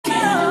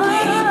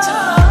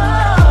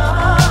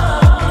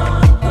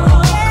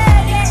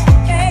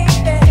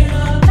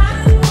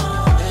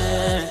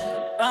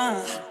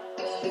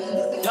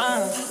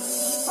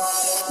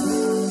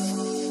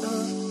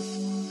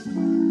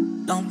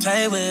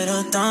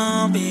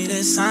won't be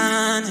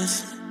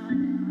dishonest.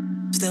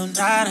 Still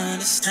not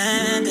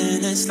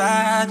understanding this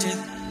logic.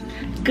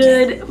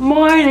 Good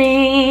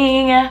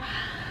morning.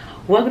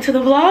 Welcome to the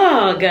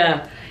vlog.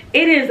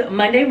 It is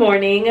Monday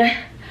morning.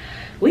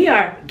 We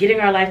are getting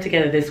our life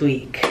together this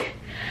week.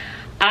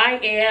 I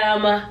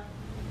am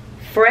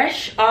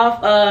fresh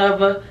off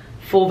of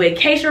full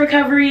vacation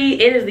recovery.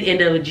 It is the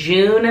end of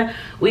June.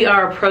 We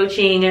are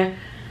approaching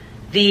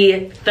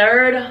the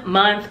third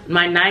month,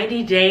 my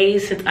 90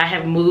 days since I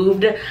have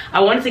moved. I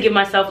wanted to give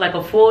myself like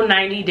a full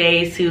 90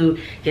 days to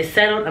get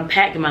settled,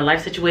 unpack, get my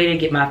life situated,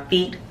 get my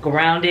feet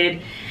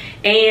grounded.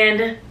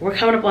 And we're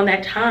coming up on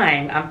that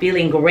time. I'm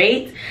feeling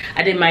great.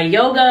 I did my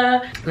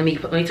yoga. Let me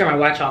turn my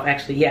watch off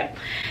actually, yeah.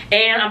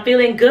 And I'm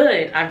feeling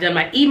good. I've done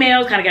my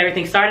emails, kind of got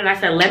everything started. I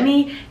said, let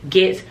me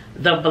get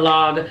the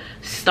vlog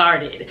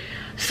started.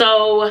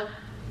 So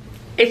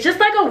it's just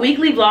like a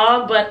weekly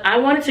vlog, but I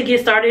wanted to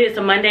get started. It's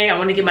a Monday. I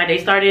want to get my day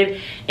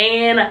started.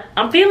 And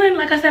I'm feeling,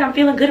 like I said, I'm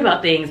feeling good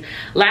about things.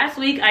 Last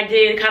week I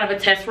did kind of a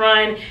test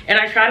run and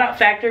I tried out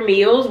Factor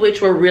meals, which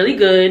were really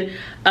good.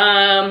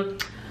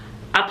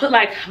 I put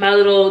like my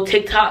little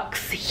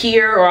TikToks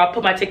here, or I'll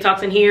put my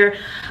TikToks in here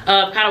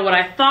of kind of what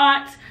I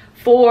thought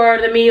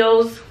for the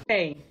meals.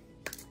 Hey,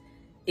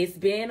 it's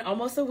been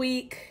almost a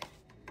week.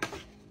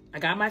 I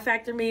got my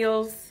Factor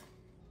meals.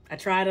 I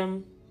tried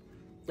them.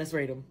 Let's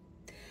rate them.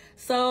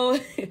 So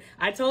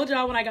I told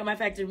y'all when I got my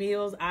Factor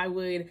meals, I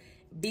would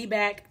be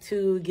back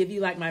to give you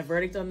like my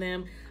verdict on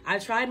them. I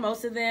tried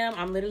most of them.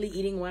 I'm literally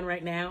eating one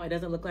right now. It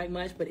doesn't look like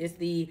much, but it's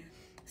the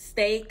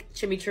steak,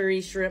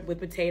 chimichurri, shrimp with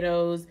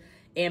potatoes,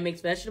 and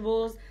mixed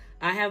vegetables.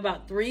 I have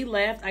about 3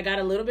 left. I got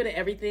a little bit of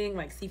everything,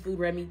 like seafood,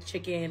 red meat,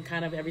 chicken,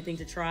 kind of everything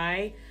to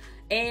try.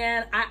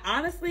 And I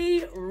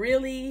honestly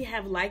really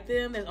have liked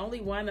them. There's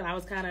only one that I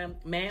was kind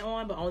of mad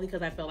on, but only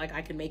because I felt like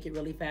I could make it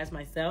really fast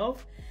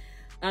myself.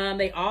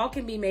 They all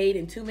can be made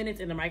in 2 minutes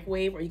in the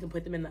microwave, or you can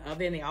put them in the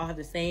oven. They all have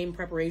the same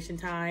preparation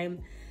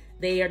time.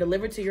 They are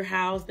delivered to your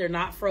house. They're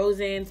not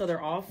frozen, so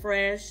they're all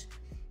fresh.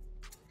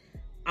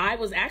 I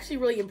was actually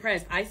really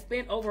impressed. I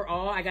spent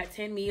overall, I got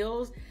 10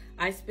 meals.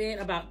 I spent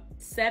about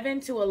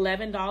 $7 to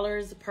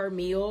 $11 per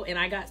meal, and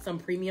I got some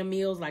premium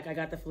meals, like I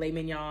got the filet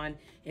mignon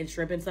and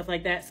shrimp and stuff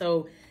like that.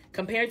 So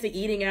compared to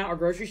eating out or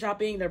grocery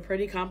shopping, they're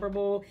pretty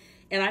comparable.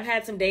 And I've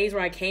had some days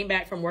where I came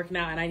back from working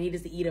out and I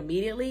needed to eat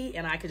immediately,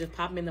 and I could just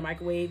pop them in the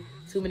microwave,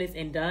 2 minutes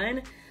and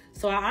done.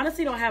 So I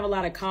honestly don't have a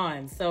lot of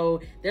cons.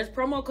 So there's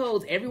promo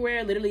codes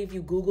everywhere. Literally, if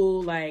you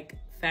Google like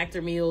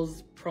Factor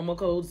meals, promo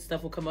codes,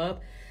 stuff will come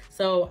up.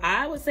 So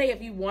I would say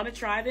if you want to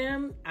try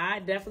them, I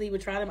definitely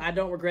would try them. I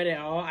don't regret it at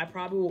all. I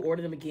probably will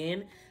order them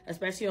again,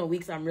 especially on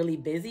weeks I'm really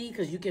busy,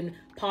 because you can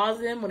pause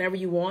them whenever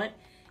you want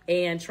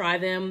and try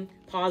them,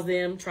 pause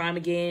them, try them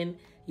again.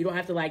 You don't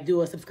have to like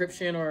do a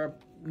subscription or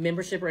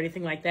membership or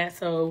anything like that.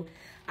 So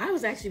I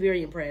was actually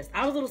very impressed.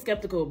 I was a little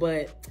skeptical,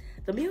 but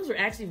the meals were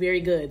actually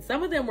very good.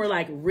 Some of them were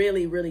like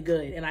really, really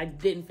good, and I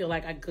didn't feel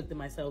like I could cook them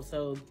myself.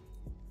 So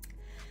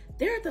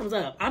they're a thumbs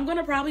up. I'm going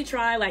to probably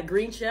try like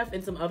Green Chef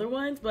and some other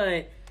ones,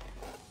 but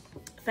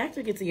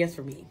Factor gets a yes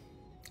for me.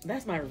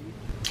 That's my review.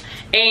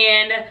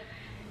 And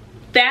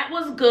that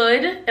was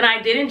good, and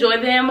I did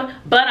enjoy them,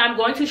 but I'm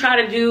going to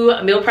try to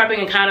do meal prepping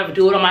and kind of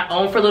do it on my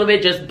own for a little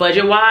bit, just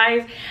budget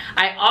wise.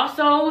 I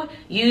also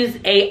use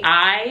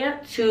AI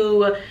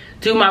to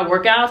do my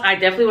workouts. I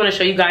definitely want to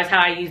show you guys how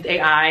I used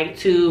AI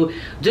to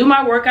do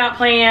my workout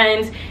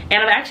plans, and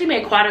I've actually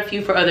made quite a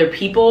few for other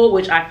people,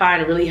 which I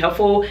find really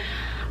helpful.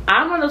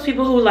 I'm one of those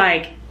people who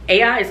like,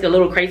 AI is a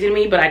little crazy to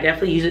me, but I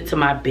definitely use it to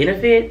my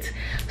benefit.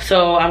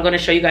 So I'm going to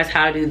show you guys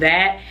how to do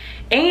that.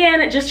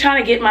 And just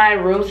trying to get my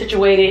room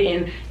situated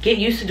and get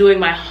used to doing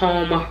my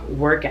home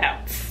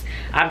workouts.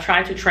 I'm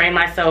trying to train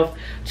myself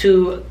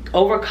to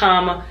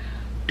overcome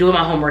doing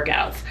my home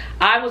workouts.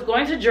 I was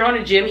going to join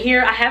a gym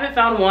here. I haven't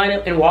found one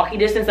in walking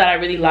distance that I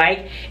really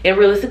like. And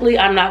realistically,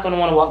 I'm not going to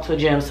want to walk to a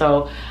gym.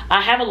 So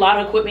I have a lot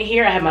of equipment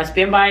here. I have my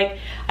spin bike.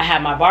 I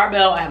have my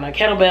barbell. I have my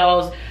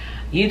kettlebells.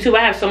 YouTube, I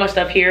have so much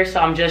stuff here, so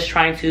I'm just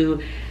trying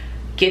to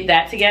get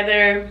that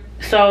together.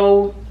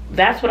 So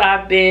that's what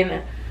I'm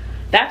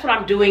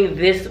doing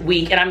this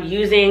week, and I'm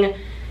using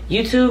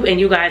YouTube and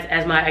you guys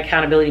as my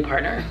accountability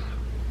partner.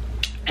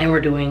 And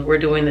we're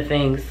doing the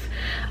things.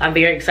 I'm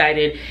very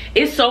excited.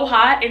 It's so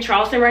hot in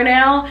Charleston right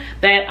now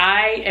that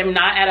I am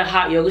not at a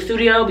hot yoga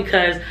studio,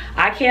 because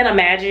I can't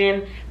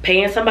imagine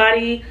paying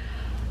somebody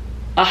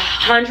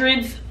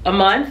hundreds a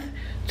month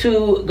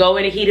to go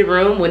in a heated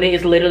room when it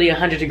is literally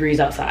 100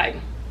 degrees outside.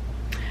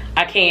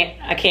 I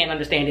can't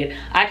understand it.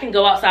 I can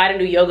go outside and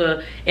do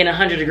yoga in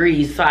 100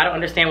 degrees, so I don't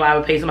understand why I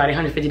would pay somebody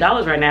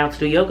 $150 right now to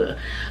do yoga.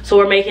 So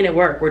we're making it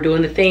work. We're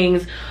doing the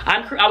things. I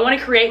want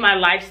to create my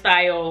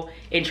lifestyle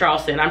in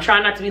Charleston. I'm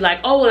trying not to be like,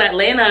 oh, well,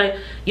 Atlanta,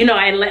 you know,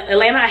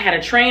 Atlanta, I had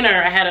a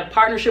trainer. I had a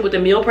partnership with a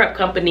meal prep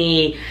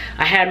company.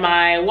 I had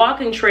my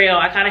walking trail.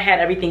 I kind of had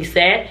everything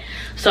set.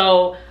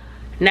 So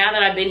now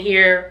that I've been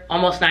here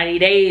almost 90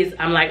 days,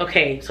 I'm like,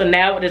 okay, so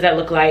now what does that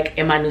look like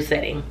in my new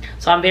setting?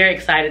 So I'm very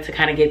excited to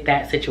kind of get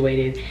that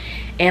situated.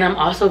 And I'm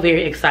also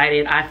very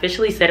excited. I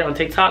officially said it on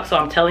TikTok, so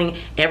I'm telling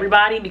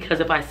everybody,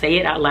 because if I say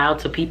it out loud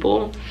to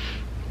people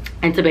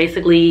and to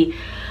basically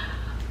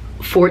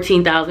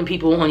 14,000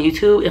 people on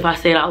YouTube, if I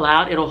say it out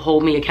loud, it'll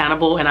hold me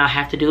accountable and I'll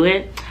have to do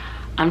it.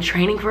 I'm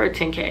training for a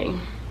 10K.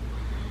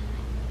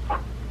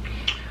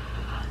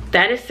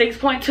 That is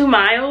 6.2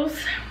 miles.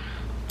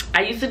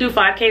 I used to do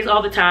 5Ks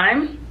all the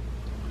time.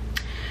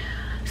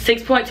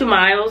 6.2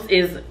 miles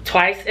is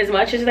twice as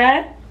much as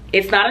that.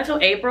 It's not until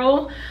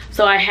April,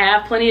 so I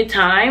have plenty of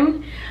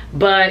time,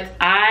 but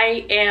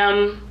I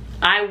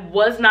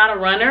was not a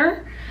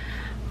runner.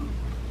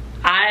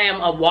 I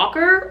am a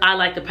walker. I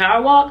like to power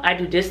walk. I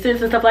do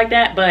distance and stuff like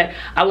that, but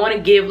I want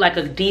to give like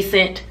a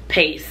decent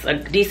pace, a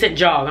decent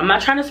jog. I'm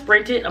not trying to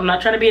sprint it. I'm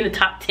not trying to be in the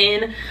top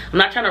 10. I'm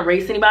not trying to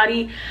race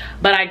anybody,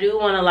 but I do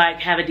want to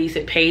like have a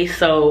decent pace.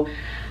 So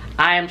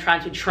I am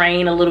trying to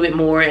train a little bit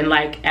more and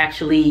like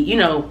actually, you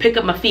know, pick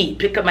up my feet,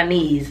 pick up my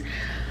knees.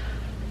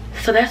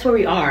 So that's where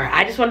we are.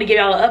 I just wanted to give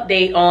y'all an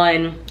update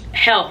on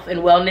health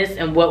and wellness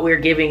and what we're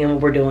giving and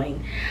what we're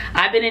doing.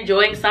 I've been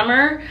enjoying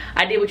summer.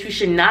 I did what you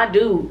should not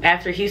do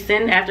after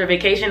Houston, after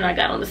vacation. I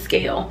got on the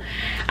scale.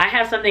 I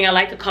have something I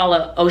like to call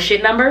a oh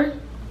shit number.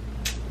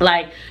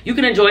 Like, you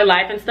can enjoy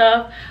life and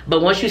stuff,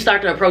 but once you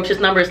start to approach this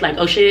number, it's like,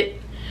 oh shit,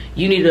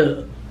 you need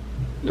to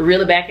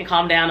reel it back and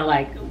calm down and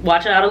like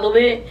watch it out a little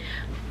bit.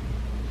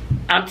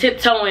 I'm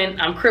tiptoeing,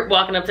 I'm crip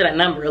walking up to that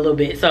number a little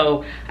bit,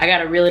 so I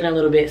gotta reel it in a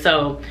little bit.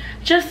 So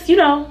just, you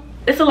know,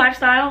 it's a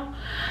lifestyle.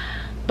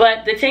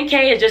 But the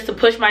 10K is just to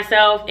push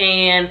myself,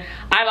 and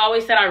I've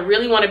always said I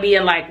really want to be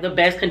in like the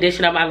best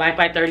condition of my life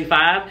by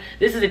 35.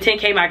 This is a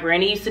 10K my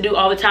granny used to do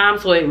all the time,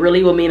 so it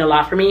really will mean a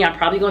lot for me. I'm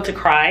probably going to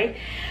cry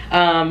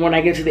when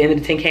I get to the end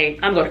of the 10K.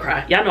 I'm going to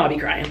cry. Y'all know I'll be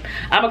crying.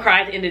 I'm going to cry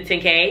at the end of the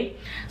 10K.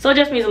 So it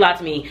just means a lot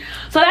to me.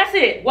 So that's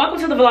it.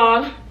 Welcome to the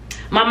vlog.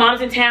 My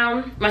mom's in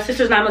town. My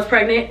sister's 9 months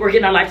pregnant. We're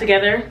getting our life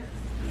together.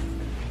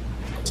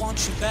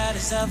 Want you bad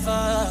as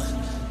ever.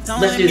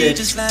 Let's do this.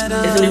 It's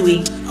a new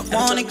week. I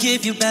wanna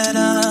give you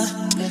better.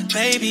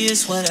 Baby,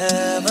 it's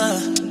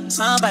whatever.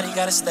 Somebody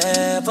gotta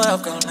step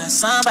up, girl. Now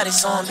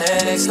somebody's on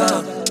next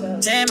up.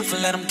 Damn, if we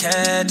let them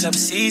catch up,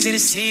 it's easy to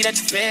see that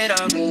you're fed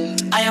up.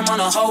 I am on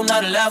a whole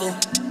nother level.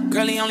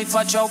 Girl, he only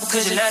fucked you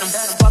because you let him.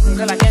 Fucking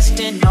girl, I guess you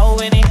didn't know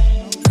any.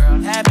 Girl,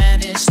 that man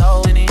didn't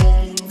show any.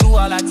 Do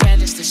all I can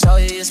just to show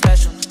you you're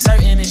special.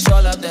 Certain it's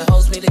your love that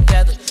holds me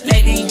together.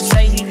 Lately, you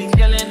say he be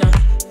killing them.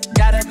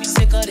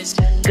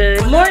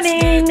 Good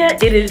morning.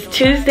 It is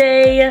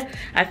Tuesday.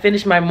 I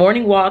finished my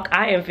morning walk.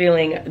 I am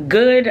feeling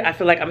good. I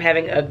feel like I'm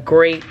having a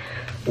great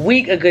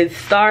week, a good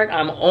start.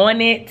 I'm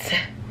on it.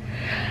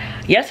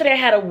 Yesterday I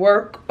had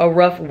a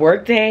rough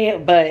work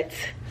day, but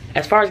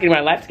as far as getting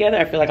my life together,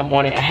 I feel like I'm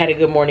on it. I had a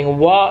good morning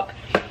walk.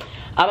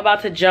 I'm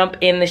about to jump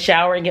in the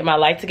shower and get my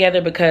life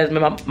together because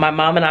my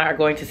mom and I are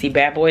going to see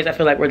Bad Boys. I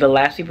feel like we're the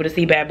last people to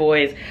see Bad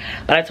Boys,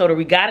 but I told her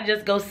we gotta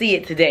just go see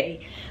it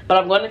today. But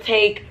I'm going to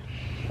take,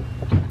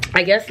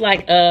 I guess,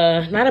 like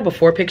not a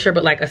before picture,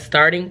 but like a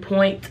starting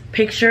point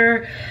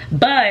picture.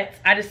 But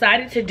I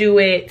decided to do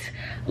it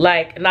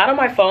like not on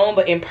my phone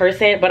but in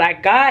person. But I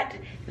got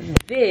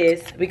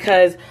this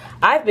because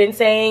I've been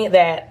saying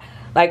that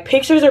like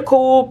pictures are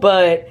cool,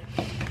 but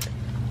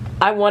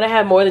I want to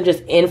have more than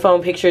just in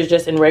phone pictures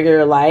just in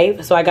regular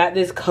life. So I got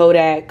this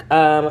Kodak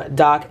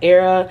dock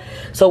era.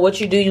 So what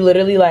you do, you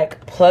literally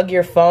like plug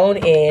your phone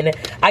in.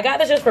 I got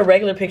this just for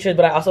regular pictures,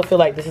 but I also feel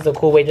like this is a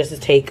cool way just to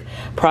take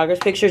progress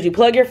pictures. You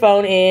plug your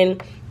phone in,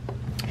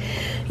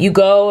 you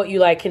go, you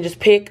like can just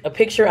pick a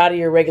picture out of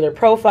your regular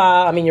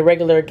profile, I mean your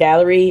regular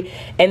gallery,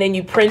 and then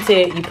you print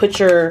it. You put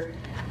your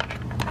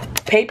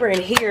paper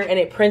in here and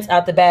it prints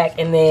out the back,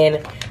 and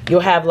then you'll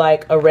have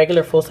like a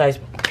regular full-size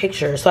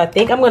picture. So I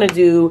think I'm gonna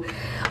do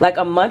like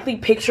a monthly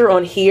picture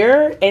on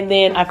here, and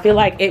then I feel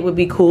like it would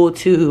be cool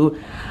to,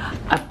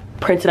 I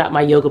printed out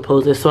my yoga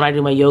poses, so when I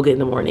do my yoga in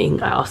the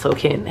morning I also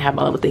can have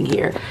my little thing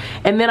here,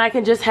 and then I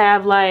can just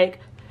have like,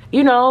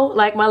 you know,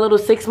 like my little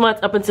 6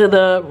 months up into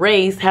the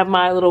race, have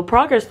my little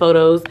progress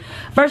photos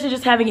versus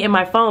just having it in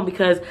my phone,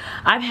 because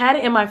I've had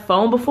it in my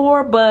phone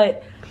before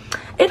but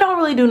it don't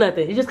really do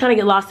nothing. You just kind of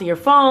get lost in your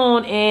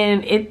phone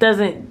and it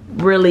doesn't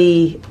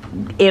really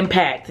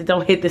impact. It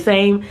don't hit the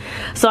same.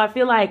 So I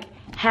feel like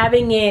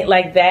having it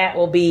like that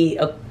will be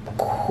a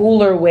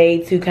cooler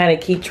way to kind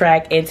of keep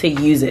track and to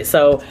use it.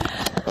 So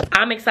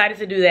I'm excited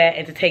to do that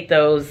and to take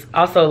those.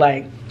 Also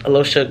like a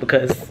little shook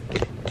because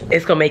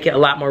it's gonna make it a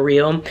lot more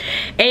real.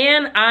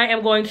 And I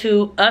am going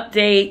to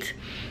update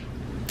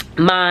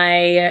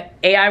my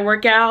AI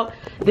workout.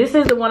 This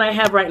is the one I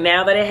have right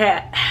now that I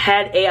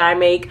had AI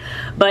make,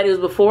 but it was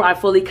before I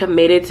fully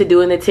committed to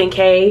doing the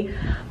 10K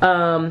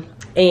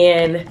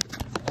and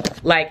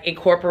like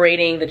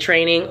incorporating the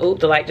training. Oop,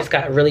 the light just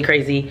got really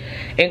crazy.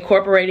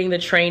 Incorporating the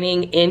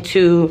training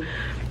into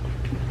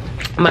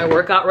my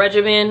workout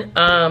regimen.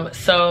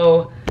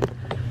 So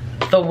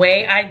the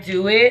way I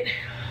do it,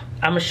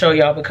 I'm gonna show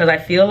y'all, because I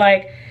feel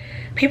like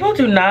people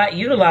do not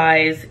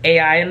utilize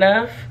AI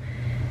enough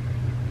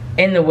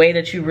in the way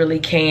that you really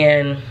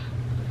can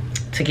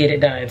to get it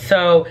done.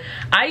 So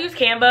I use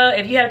Canva.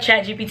 If you have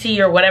ChatGPT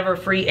or whatever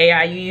free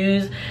AI you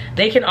use,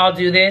 they can all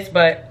do this,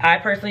 but I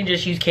personally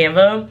just use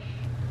Canva.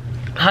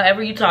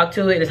 However you talk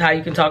to it is how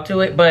you can talk to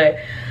it, but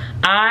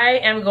I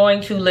am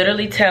going to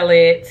literally tell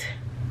it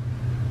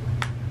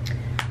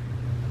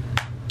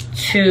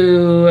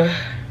to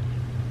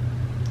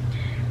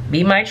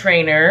be my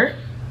trainer.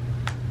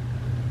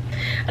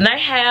 And I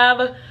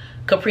have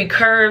Capri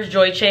Curves,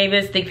 Joy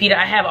Chavis, Thick Pita.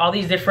 I have all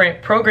these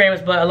different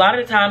programs, but a lot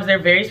of the times they're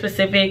very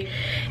specific,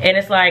 and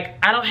it's like,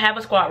 I don't have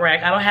a squat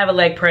rack, I don't have a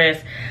leg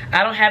press,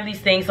 I don't have these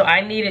things, so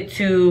I needed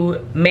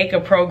to make a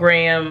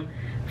program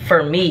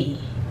for me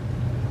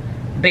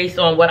based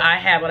on what I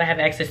have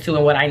access to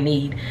and what I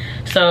need.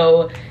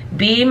 So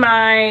be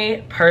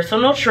my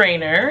personal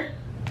trainer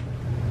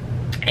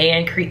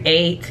and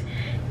create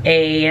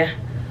a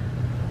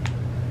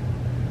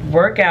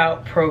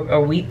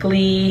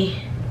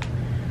weekly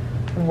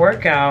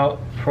workout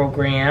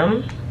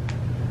program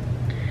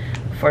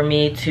for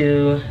me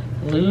to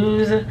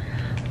lose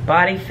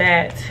body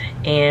fat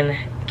and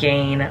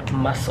gain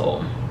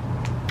muscle.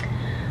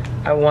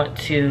 I want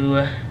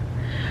to,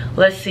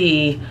 let's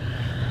see,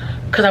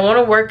 because I want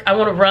to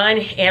run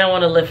and I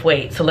want to lift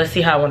weights. So let's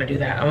see how I want to do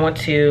that. I'm going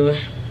to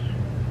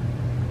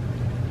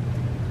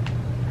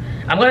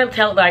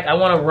tell it like I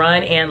want to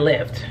run and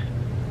lift.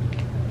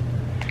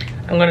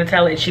 I'm going to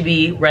tell it should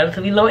be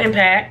relatively low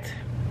impact.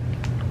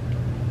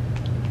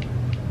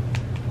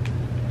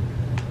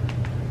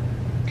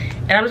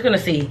 And I'm just gonna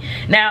see.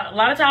 Now, a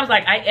lot of times,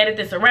 like, I edit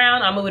this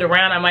around, I move it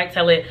around. I might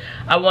tell it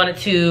I want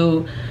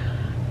to,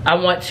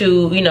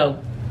 you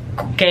know,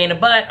 gain a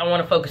butt. I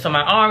want to focus on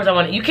my arms.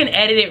 You can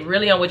edit it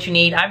really on what you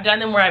need. I've done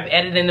them where I've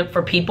edited them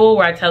for people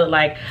where I tell it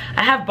like,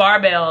 I have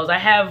barbells, I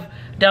have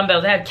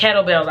dumbbells, I have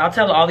kettlebells. I'll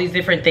tell it all these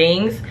different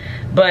things,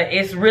 but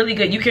it's really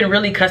good. You can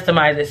really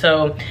customize it.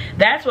 So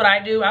that's what I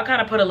do. I'll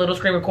kind of put a little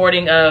screen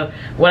recording of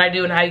what I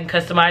do and how you can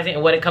customize it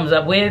and what it comes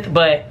up with,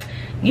 but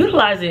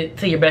utilize it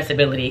to your best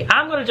ability.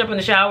 I'm gonna jump in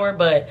the shower,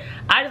 but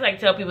I just like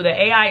to tell people that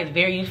AI is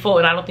very useful,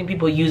 and I don't think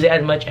people use it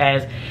as much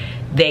as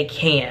they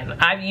can.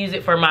 I've used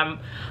it for my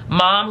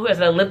mom who has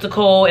an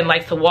elliptical and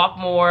likes to walk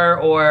more,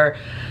 or,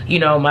 you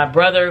know, my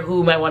brother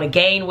who might want to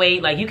gain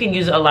weight. Like, you can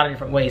use it a lot of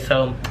different ways.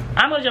 So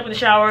I'm gonna jump in the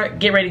shower,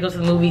 get ready to go to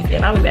the movies,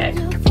 and I'll be back.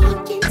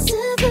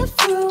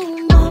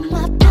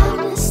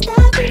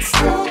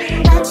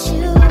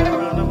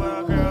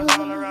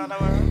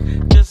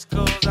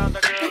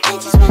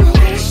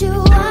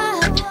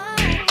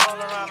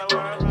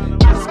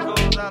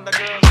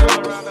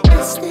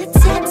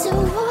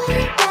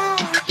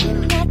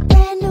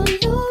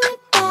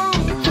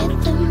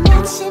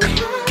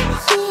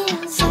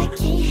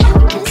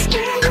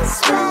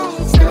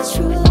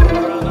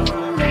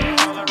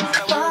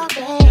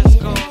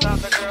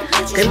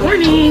 Good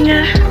morning.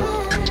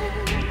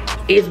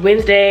 It's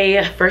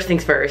Wednesday. First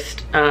things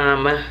first.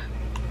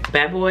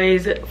 Bad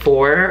Boys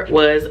 4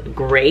 was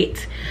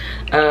great.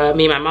 Me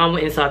and my mom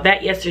went and saw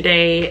that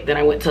yesterday. Then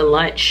I went to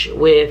lunch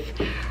with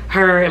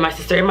her and my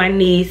sister and my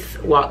niece.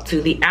 Walked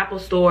to the Apple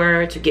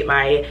store to get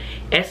my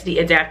SD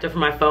adapter for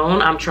my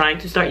phone. I'm trying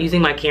to start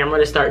using my camera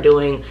to start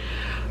doing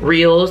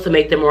reels to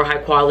make them more high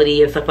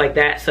quality and stuff like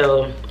that.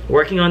 So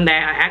working on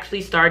that. I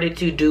actually started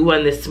to do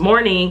one this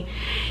morning,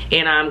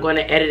 and I'm going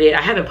to edit it.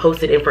 I haven't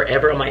posted in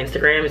forever on my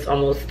Instagram. It's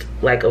almost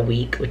like a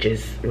week, which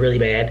is really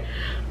bad.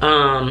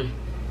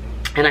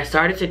 And I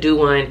started to do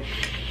one,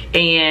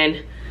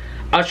 and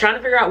I was trying to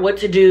figure out what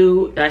to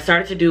do. I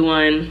started to do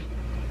one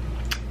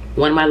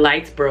of my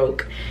lights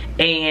broke,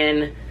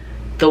 and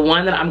the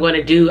one that I'm going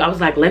to do, I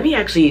was like, let me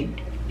actually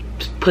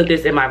put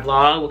this in my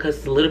vlog because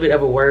it's a little bit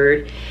of a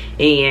word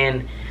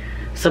and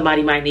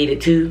somebody might need it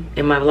too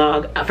in my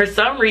vlog. For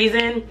some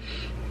reason,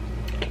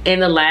 in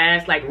the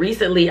last, like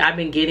recently, I've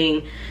been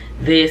getting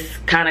this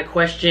kind of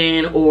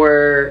question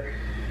or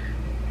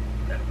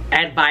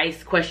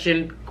advice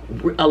question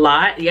a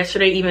lot.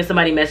 Yesterday, even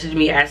somebody messaged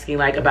me asking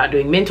like about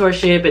doing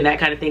mentorship and that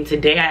kind of thing.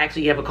 Today, I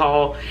actually have a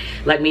call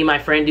like me and my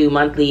friend do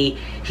monthly.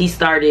 He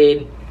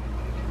started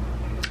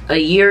a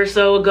year or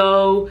so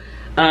ago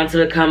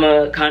to become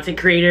a content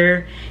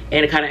creator,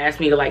 and kind of asked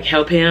me to like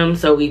help him.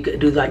 So we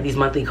do like these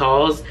monthly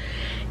calls,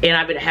 and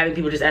I've been having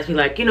people just ask me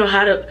like, you know,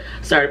 how to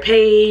start a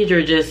page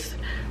or just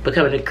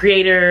becoming a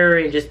creator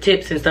and just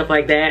tips and stuff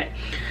like that.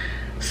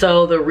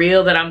 So the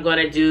reel that I'm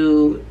gonna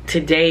do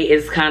today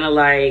is kind of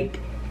like,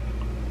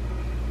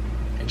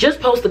 just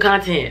post the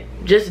content,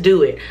 just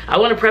do it. I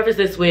want to preface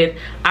this with,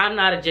 I'm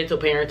not a gentle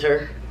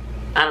parenter.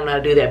 I don't know how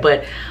to do that,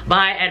 but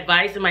my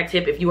advice and my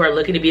tip, if you are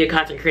looking to be a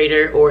content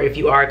creator, or if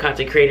you are a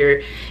content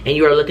creator and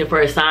you are looking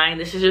for a sign,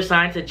 this is your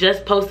sign to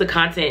just post the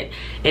content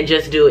and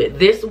just do it.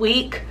 This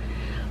week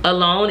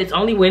alone, it's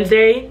only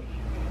Wednesday.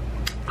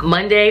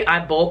 Monday,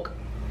 I bulk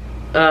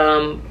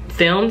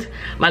filmed.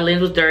 My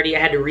lens was dirty. I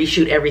had to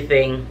reshoot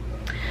everything.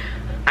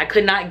 I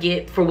could not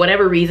get, for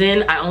whatever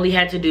reason, I only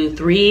had to do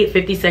 3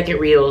 50-second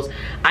reels.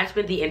 I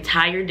spent the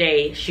entire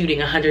day shooting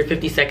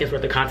 150 seconds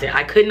worth of content.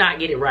 I could not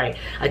get it right.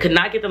 I could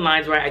not get the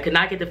lines right. I could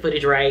not get the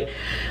footage right.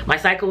 My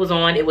cycle was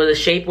on. It was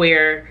a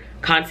shapewear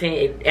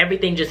content.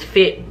 Everything just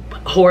fit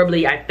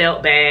horribly. I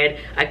felt bad.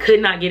 I could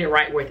not get it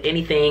right with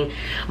anything.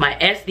 My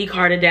SD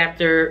card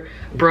adapter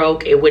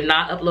broke. It would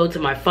not upload to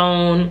my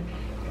phone.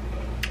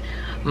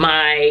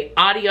 My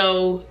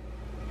audio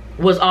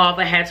was off.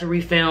 I had to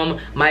refilm.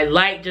 My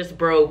light just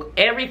broke.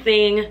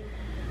 Everything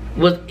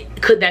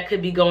that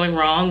could be going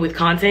wrong with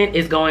content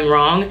is going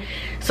wrong.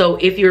 So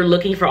if you're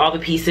looking for all the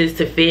pieces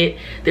to fit,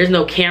 there's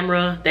no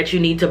camera that you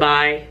need to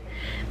buy.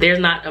 There's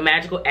not a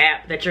magical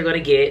app that you're gonna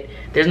get.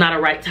 There's not a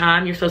right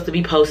time you're supposed to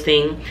be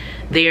posting.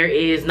 There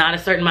is not a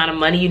certain amount of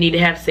money you need to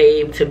have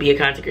saved to be a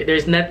content creator.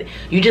 There's nothing.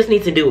 You just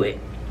need to do it.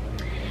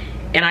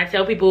 And I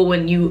tell people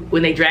when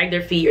they drag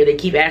their feet or they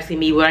keep asking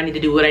me what I need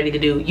to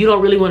do, you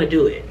don't really want to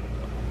do it.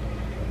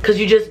 Cause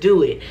you just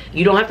do it.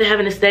 You don't have to have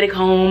an aesthetic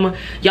home.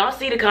 Y'all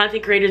see the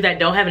content creators that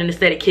don't have an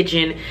aesthetic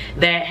kitchen,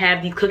 that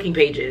have these cooking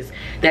pages,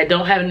 that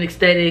don't have an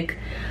aesthetic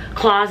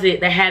closet,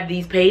 that have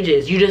these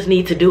pages. You just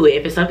need to do it.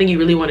 If it's something you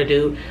really want to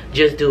do,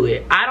 just do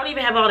it. I don't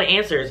even have all the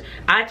answers.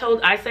 I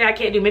say I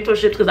can't do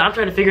mentorships because I'm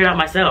trying to figure it out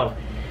myself.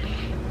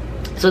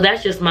 So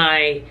that's just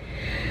my,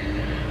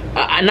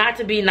 not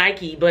to be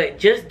Nike, but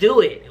just do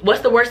it.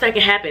 What's the worst that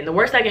can happen? The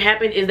worst that can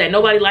happen is that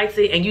nobody likes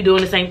it and you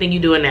doing the same thing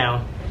you're doing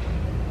now,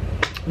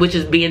 which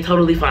is being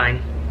totally fine.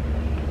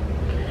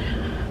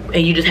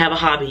 And you just have a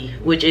hobby,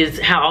 which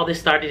is how all this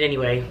started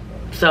anyway.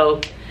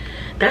 So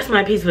that's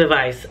my piece of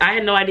advice. I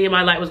had no idea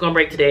my light was gonna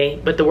break today,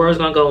 but the world's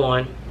gonna go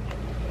on.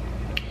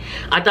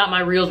 I thought my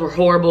reels were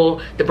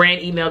horrible. The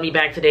brand emailed me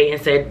back today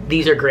and said,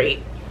 these are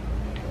great.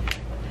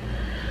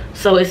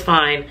 So it's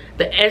fine.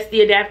 The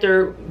SD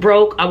adapter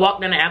broke. I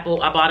walked down to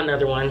Apple, I bought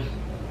another one.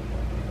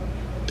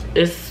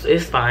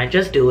 It's fine,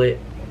 just do it.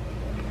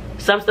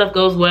 Some stuff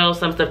goes well,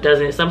 some stuff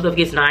doesn't. Some stuff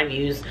gets 9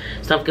 views,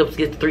 some stuff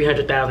gets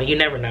 300,000. You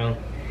never know.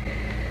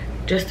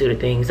 Just do the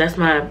things. That's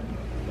my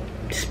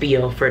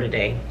spiel for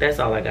today. That's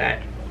all I got.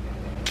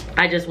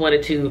 I just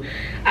wanted to,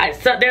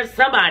 there's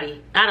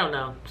somebody, I don't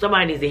know,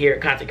 somebody needs to hear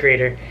it, content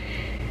creator.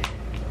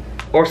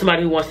 Or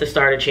somebody who wants to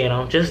start a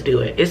channel. Just do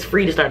it. It's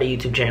free to start a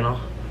YouTube channel.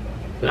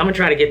 I'm gonna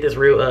try to get this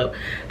reel up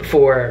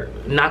before,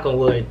 knock on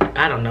wood,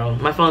 I don't know.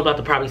 My phone's about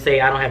to probably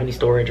say I don't have any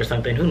storage or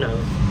something, who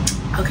knows.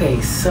 Okay,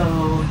 so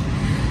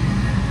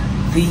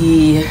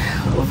the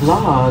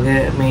vlog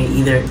may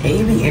either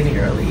A, be ending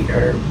early,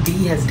 or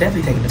B, has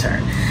definitely taken a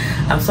turn.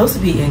 I'm supposed to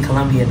be in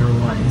Colombia, number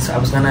one, so I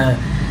was gonna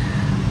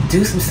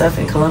do some stuff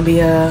in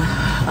Colombia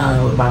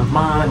with my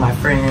mom and my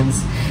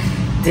friends.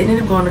 Didn't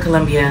end up going to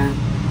Colombia,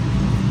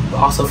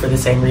 also for the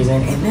same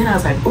reason. And then I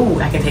was like, ooh,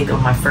 I can take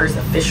on my first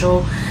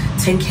official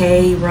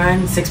 10K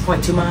run,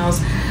 6.2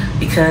 miles,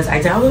 because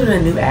I downloaded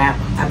a new app.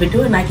 I've been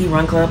doing Nike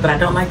Run Club, but I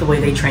don't like the way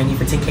they train you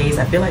for 10Ks.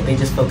 I feel like they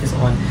just focus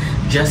on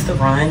just the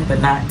run, but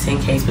not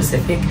 10K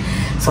specific.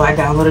 So I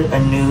downloaded a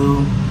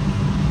new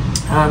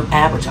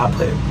app, which I'll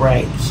put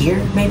right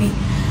here maybe.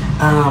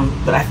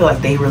 But I feel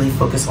like they really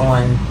focus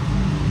on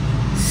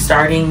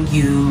starting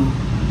you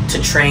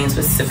to train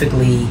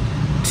specifically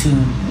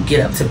to get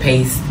up to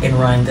pace and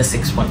run the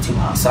 6.2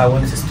 miles. So I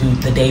wanted to do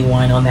the day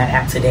one on that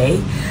app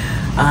today.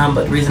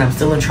 But the reason I'm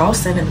still in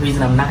Charleston and the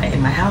reason I'm not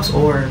in my house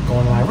or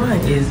going on my run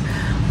is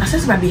my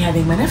sister might be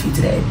having my nephew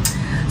today.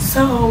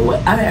 So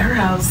I'm at her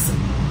house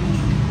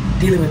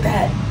dealing with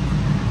that.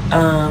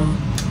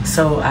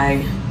 So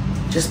I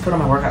just put on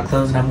my workout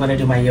clothes and I'm gonna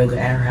do my yoga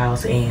at her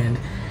house and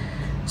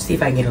see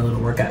if I can get a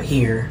little workout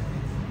here.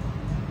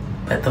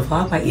 But the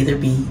vlog might either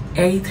be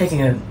A,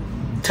 taking a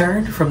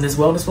turn from this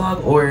wellness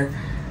vlog, or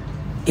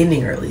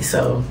ending early.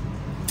 So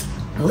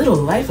a little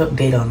life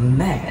update on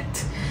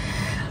that.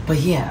 But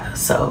yeah,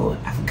 so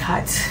I've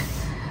got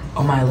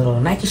on my little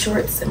Nike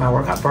shorts and my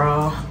workout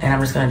bra, and I'm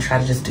just gonna try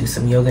to just do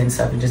some yoga and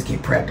stuff and just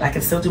get prepped. I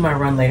can still do my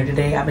run later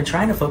today. I've been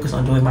trying to focus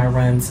on doing my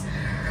runs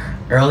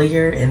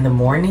earlier in the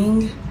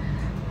morning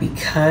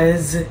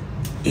because it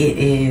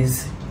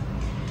is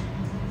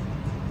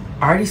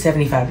already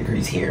 75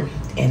 degrees here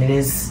and it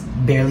is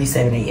barely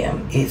 7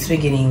 a.m. It's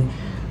been getting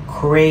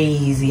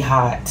crazy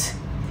hot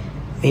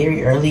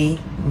very early.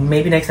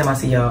 Maybe next time I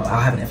see y'all,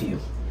 I'll have a nephew.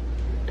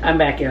 I'm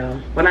back, y'all.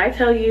 When I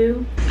tell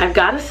you, I've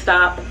got to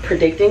stop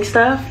predicting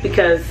stuff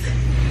because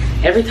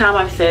every time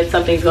I've said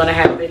something's gonna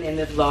happen in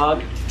this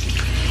vlog,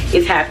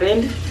 it's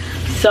happened.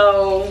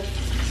 So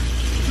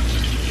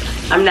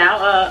I'm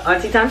now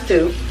auntie times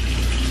 2.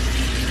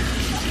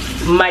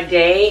 My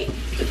day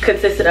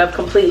consisted of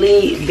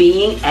completely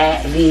being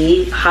at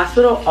the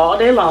hospital all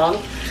day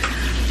long,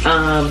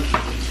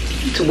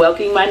 to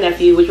welcoming my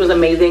nephew, which was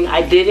amazing.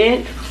 I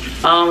didn't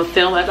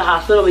film at the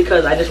hospital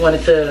because I just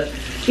wanted to,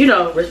 you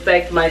know,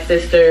 respect my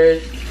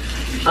sister's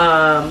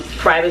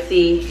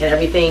privacy and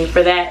everything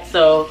for that.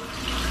 So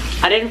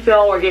I didn't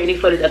film or get any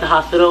footage at the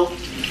hospital,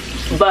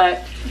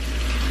 but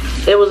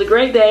it was a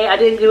great day. I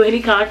didn't do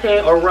any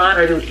content or run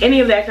or do any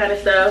of that kind of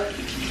stuff.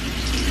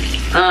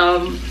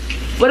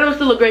 But it was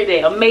still a great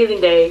day, amazing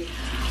day.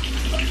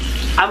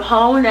 I'm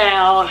home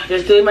now,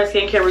 just doing my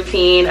skincare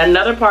routine.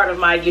 Another part of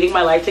my getting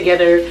my life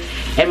together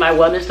and my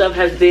wellness stuff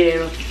has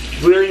been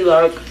really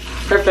like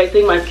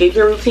perfecting my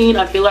skincare routine.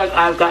 I feel like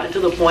I've gotten to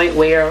the point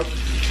where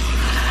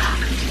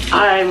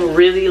I'm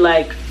really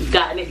like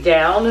gotten it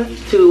down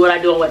to what I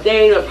do on what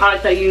day, what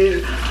products I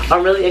use.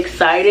 I'm really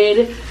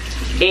excited,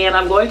 and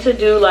I'm going to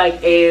do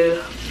like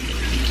a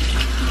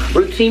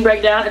routine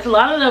breakdown. It's a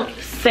lot of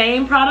the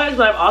same products,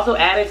 but I've also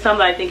added some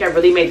that I think have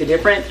really made the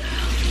difference.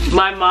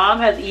 My mom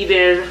has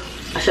even,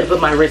 I should have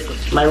put my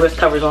wrist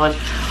covers on.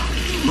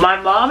 My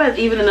mom has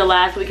even in the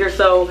last week or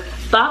so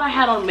thought I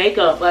had on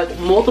makeup like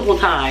multiple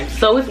times.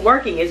 So it's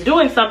working, it's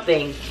doing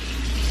something.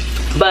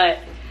 But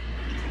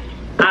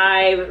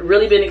I've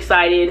really been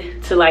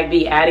excited to like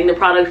be adding the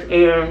products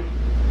and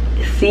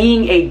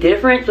seeing a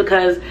difference,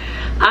 because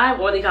I have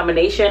oily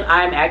combination,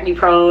 I'm acne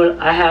prone,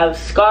 I have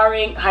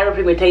scarring,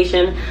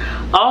 hyperpigmentation,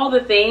 all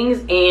the things,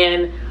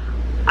 and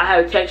I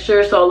have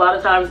texture, so a lot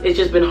of times it's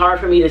just been hard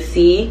for me to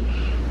see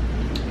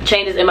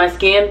changes in my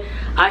skin.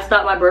 I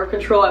stopped my birth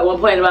control at one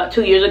point about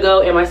 2 years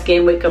ago, and my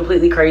skin went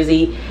completely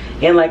crazy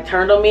and like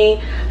turned on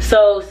me.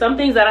 So some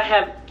things that I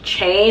have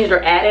changed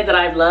or added that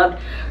I've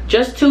loved.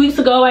 Just 2 weeks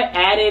ago, I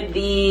added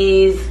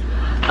these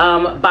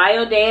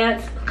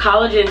Biodance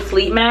collagen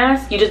sleep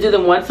masks. You just do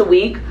them once a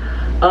week.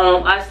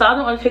 I saw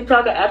them on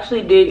TikTok. I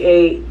actually did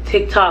a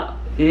TikTok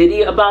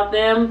video about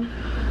them,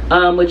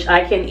 which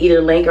I can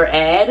either link or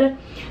add.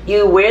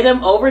 You wear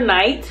them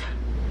overnight,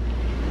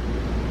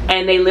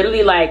 and they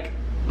literally like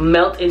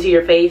melt into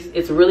your face.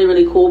 It's really,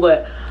 really cool,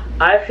 but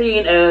I've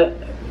seen a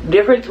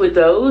difference with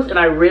those, and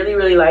I really,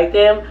 really like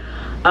them.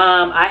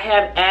 I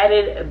have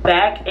added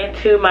back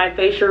into my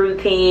facial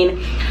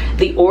routine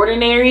The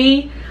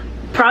Ordinary,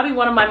 probably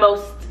one of my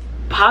most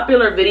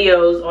popular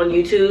videos on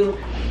YouTube.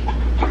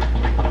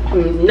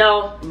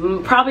 No,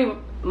 probably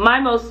my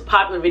most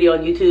popular video on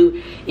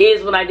YouTube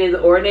is when I did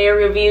The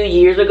Ordinary review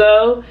years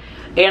ago,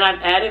 and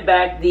I've added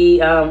back the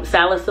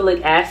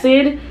salicylic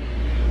acid,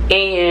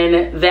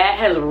 and that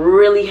has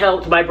really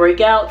helped my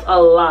breakouts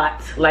a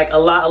lot. Like a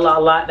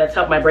lot. That's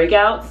helped my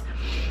breakouts.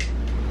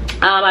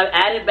 I've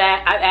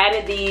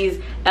added these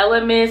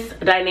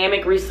Elemis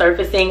Dynamic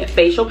Resurfacing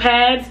Facial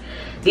Pads.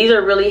 These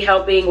are really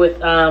helping with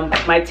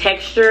my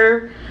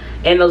texture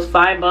and those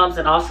fine bumps,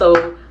 and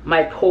also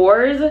my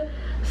pores.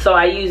 So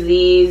I use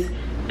these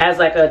as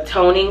like a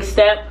toning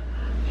step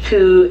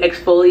to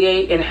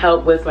exfoliate and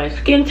help with my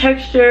skin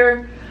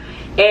texture.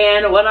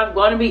 And what I'm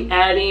going to be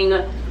adding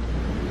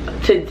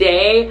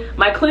today,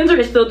 my cleanser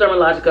is still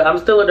Dermalogica. I'm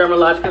still a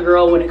Dermalogica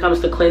girl when it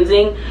comes to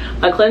cleansing.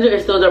 My cleanser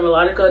is still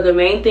Dermalogica. The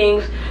main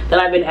things that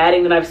I've been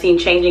adding that I've seen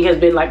changing has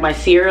been like my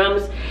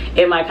serums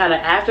and my kind of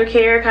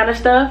aftercare kind of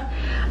stuff.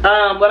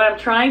 What I'm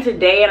trying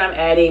today, and I'm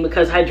adding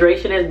because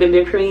hydration has been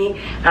big for me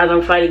as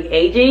I'm fighting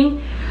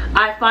aging,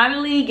 I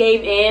finally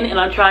gave in and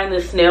I'm trying the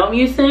snail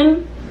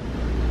mucin.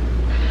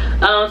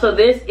 So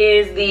this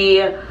is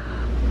the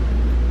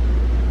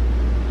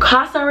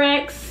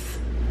Cosrx,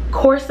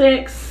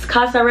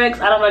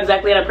 I don't know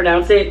exactly how to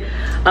pronounce it.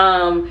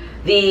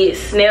 The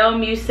snail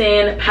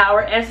mucin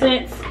power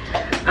essence.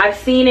 I've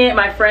seen it,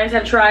 my friends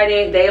have tried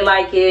it, they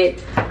like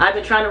it. I've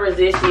been trying to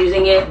resist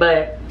using it,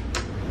 but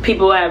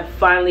people have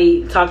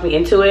finally talked me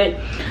into it.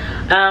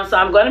 So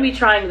I'm going to be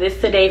trying this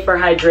today for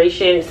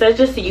hydration. It says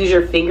just to use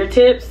your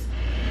fingertips.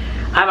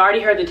 I've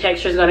already heard the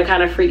texture is going to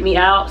kind of freak me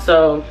out,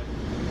 so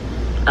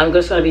I'm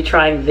just going to be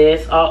trying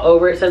this all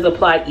over. It says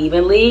apply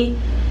evenly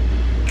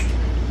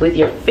with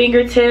your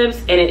fingertips,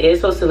 and it is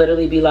supposed to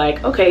literally be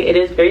like, okay, it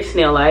is very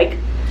snail-like.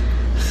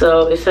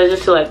 So it says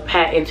just to like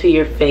pat into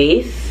your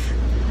face.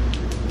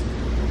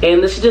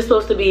 And this is just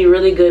supposed to be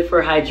really good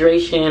for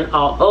hydration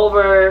all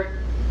over.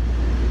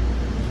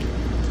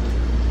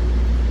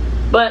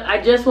 But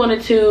I just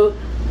wanted to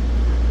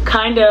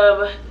kind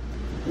of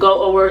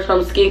go over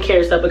some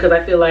skincare stuff, because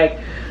I feel like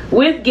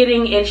with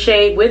getting in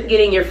shape, with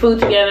getting your food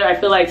together, I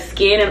feel like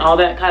skin and all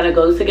that kind of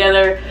goes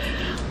together.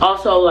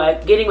 Also,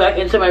 like getting back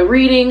into my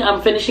reading,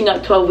 I'm finishing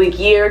up 12-week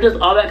year, just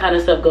all that kind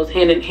of stuff goes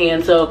hand in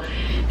hand. So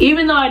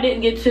even though I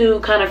didn't get to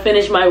kind of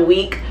finish my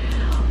week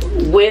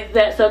with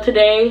that stuff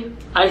today,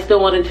 I still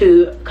wanted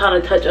to kind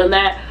of touch on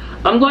that.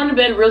 I'm going to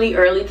bed really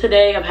early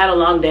today. I've had a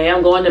long day.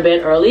 I'm going to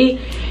bed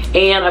early,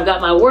 and I've got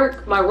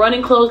my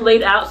running clothes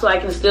laid out so I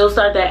can still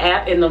start that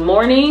app in the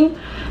morning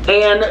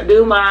and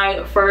do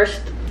my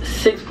first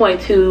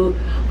 6.2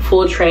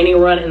 full training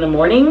run in the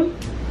morning.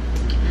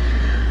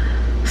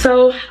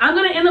 So I'm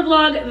gonna end the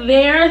vlog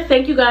there.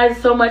 Thank you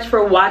guys so much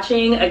for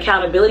watching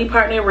Accountability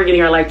Partner. We're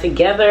getting our life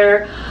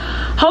together.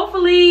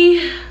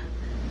 Hopefully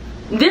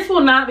this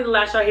will not be the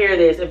last y'all hear of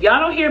this. If y'all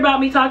don't hear about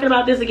me talking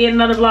about this again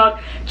in another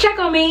vlog, check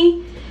on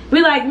me.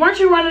 Be like, weren't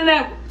you running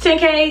that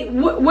 10K?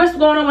 What's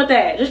going on with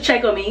that? Just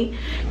check on me.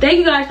 Thank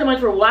you guys so much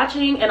for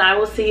watching, and I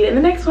will see you in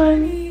the next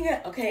one.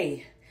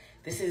 Okay,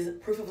 this is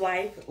Proof of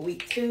Life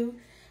week 2.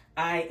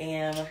 I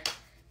am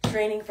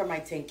training for my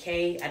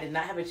 10K. I did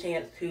not have a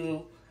chance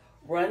to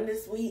run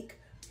this week,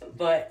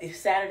 but it's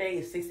Saturday,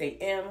 it's 6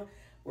 a.m.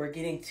 We're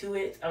getting to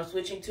it. I'm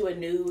switching to a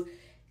new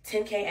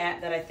 10K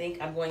app that I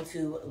think I'm going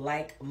to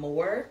like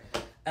more.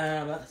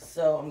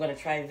 So I'm going to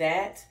try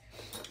that.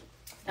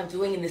 I'm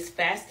doing this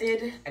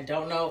fasted. I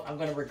don't know. I'm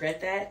going to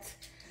regret that.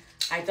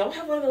 I don't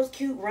have one of those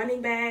cute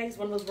running bags,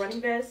 one of those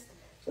running vests.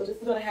 So this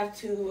is gonna have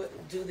to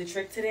do the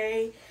trick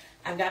today.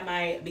 I've got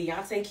my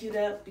Beyonce queued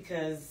up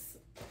because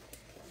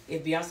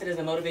if Beyonce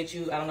doesn't motivate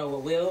you, I don't know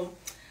what will.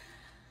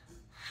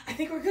 I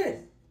think we're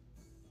good.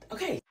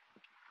 Okay.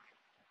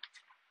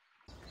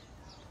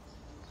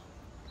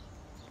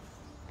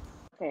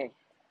 Okay.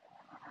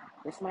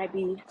 This might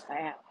be an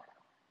app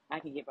I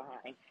can get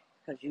behind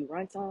because you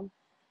run some,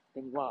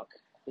 then you walk,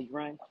 then you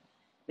run,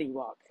 then you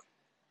walk.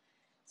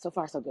 So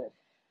far, so good.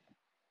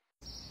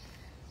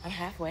 I'm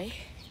halfway.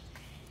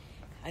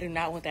 I do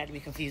not want that to be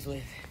confused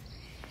with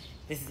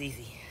this is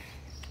easy.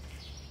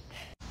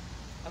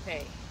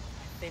 Okay,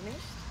 I finished.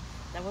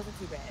 That wasn't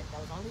too bad. That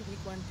was only week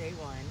 1, day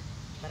 1,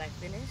 but I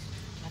finished.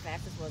 My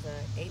fastest was a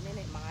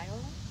 8-minute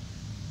mile.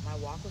 My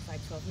walk was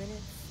like 12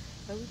 minutes,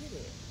 but we did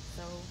it.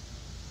 So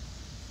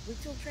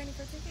week 2 of training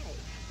for 10K.